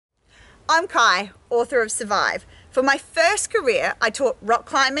I'm Kai, author of Survive. For my first career, I taught rock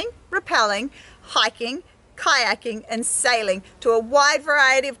climbing, rappelling, hiking, kayaking and sailing to a wide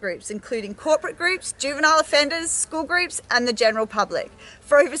variety of groups, including corporate groups, juvenile offenders, school groups and the general public.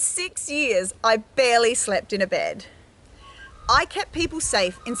 For over 6 years, I barely slept in a bed. I kept people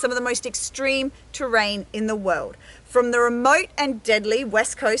safe in some of the most extreme terrain in the world, from the remote and deadly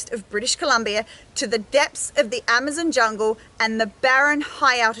west coast of British Columbia to the depths of the Amazon jungle and the barren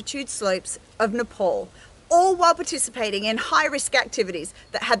high-altitude slopes of Nepal, all while participating in high-risk activities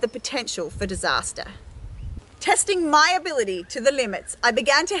that had the potential for disaster. Testing my ability to the limits, I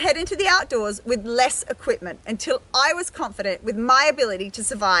began to head into the outdoors with less equipment until I was confident with my ability to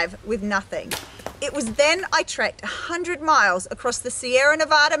survive with nothing. It was then I trekked 100 miles across the Sierra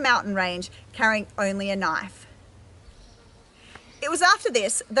Nevada mountain range carrying only a knife. It was after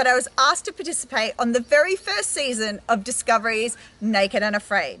this that I was asked to participate on the very first season of Discovery's Naked and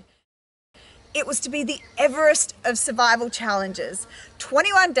Afraid. It was to be the Everest of survival challenges,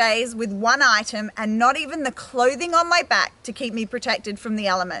 21 days with one item and not even the clothing on my back to keep me protected from the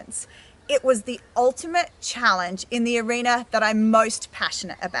elements. It was the ultimate challenge in the arena that I'm most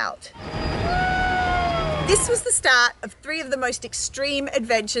passionate about. This was the start of 3 of the most extreme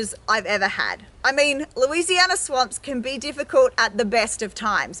adventures I've ever had. I mean, Louisiana swamps can be difficult at the best of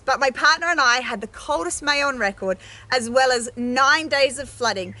times, but my partner and I had the coldest May on record, as well as 9 days of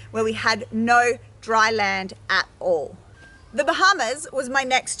flooding where we had no dry land at all. The Bahamas was my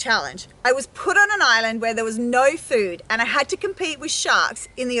next challenge. I was put on an island where there was no food and I had to compete with sharks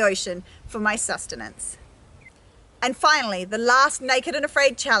in the ocean for my sustenance. And finally, the last Naked and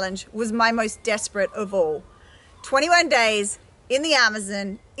Afraid challenge was my most desperate of all. 21 days in the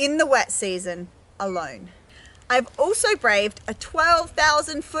Amazon, in the wet season, alone. I've also braved a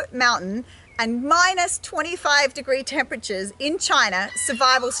 12,000-foot mountain and minus 25-degree temperatures in China,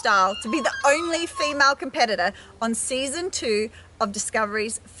 survival style, to be the only female competitor on season 2 of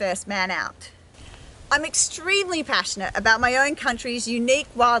Discovery's First Man Out. I'm extremely passionate about my own country's unique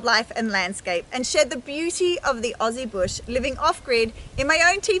wildlife and landscape and share the beauty of the Aussie bush living off-grid in my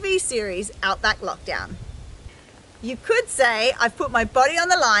own TV series, Outback Lockdown. You could say I've put my body on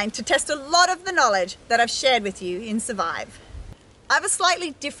the line to test a lot of the knowledge that I've shared with you in Survive. I have a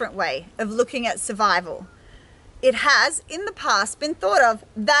slightly different way of looking at survival. It has, in the past, been thought of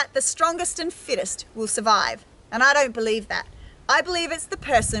that the strongest and fittest will survive, and I don't believe that. I believe it's the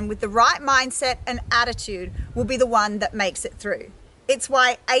person with the right mindset and attitude will be the one that makes it through. It's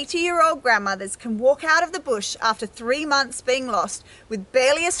why 80-year-old grandmothers can walk out of the bush after 3 months being lost with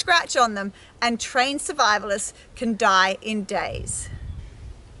barely a scratch on them, and trained survivalists can die in days.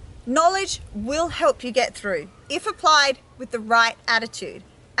 Knowledge will help you get through if applied with the right attitude.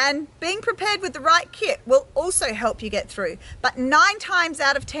 And being prepared with the right kit will also help you get through. But 9 times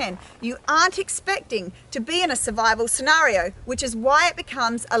out of 10, you aren't expecting to be in a survival scenario, which is why it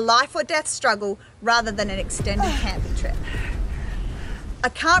becomes a life or death struggle rather than an extended camping trip. I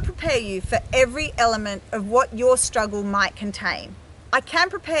can't prepare you for every element of what your struggle might contain. I can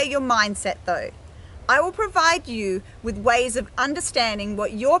prepare your mindset though. I will provide you with ways of understanding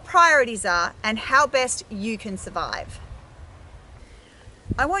what your priorities are and how best you can survive.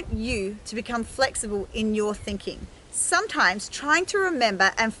 I want you to become flexible in your thinking. Sometimes trying to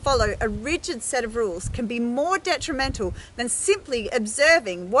remember and follow a rigid set of rules can be more detrimental than simply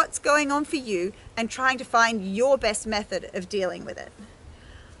observing what's going on for you and trying to find your best method of dealing with it.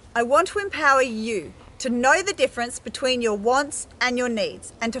 I want to empower you to know the difference between your wants and your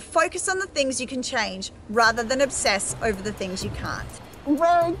needs and to focus on the things you can change rather than obsess over the things you can't. I'm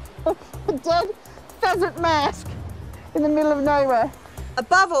wearing a dead pheasant mask in the middle of nowhere.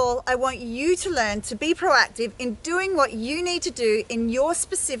 Above all, I want you to learn to be proactive in doing what you need to do in your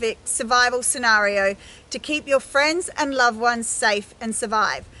specific survival scenario to keep your friends and loved ones safe and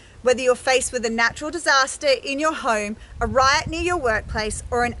survive. Whether you're faced with a natural disaster in your home, a riot near your workplace,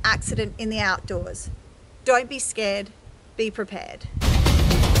 or an accident in the outdoors. Don't be scared, be prepared.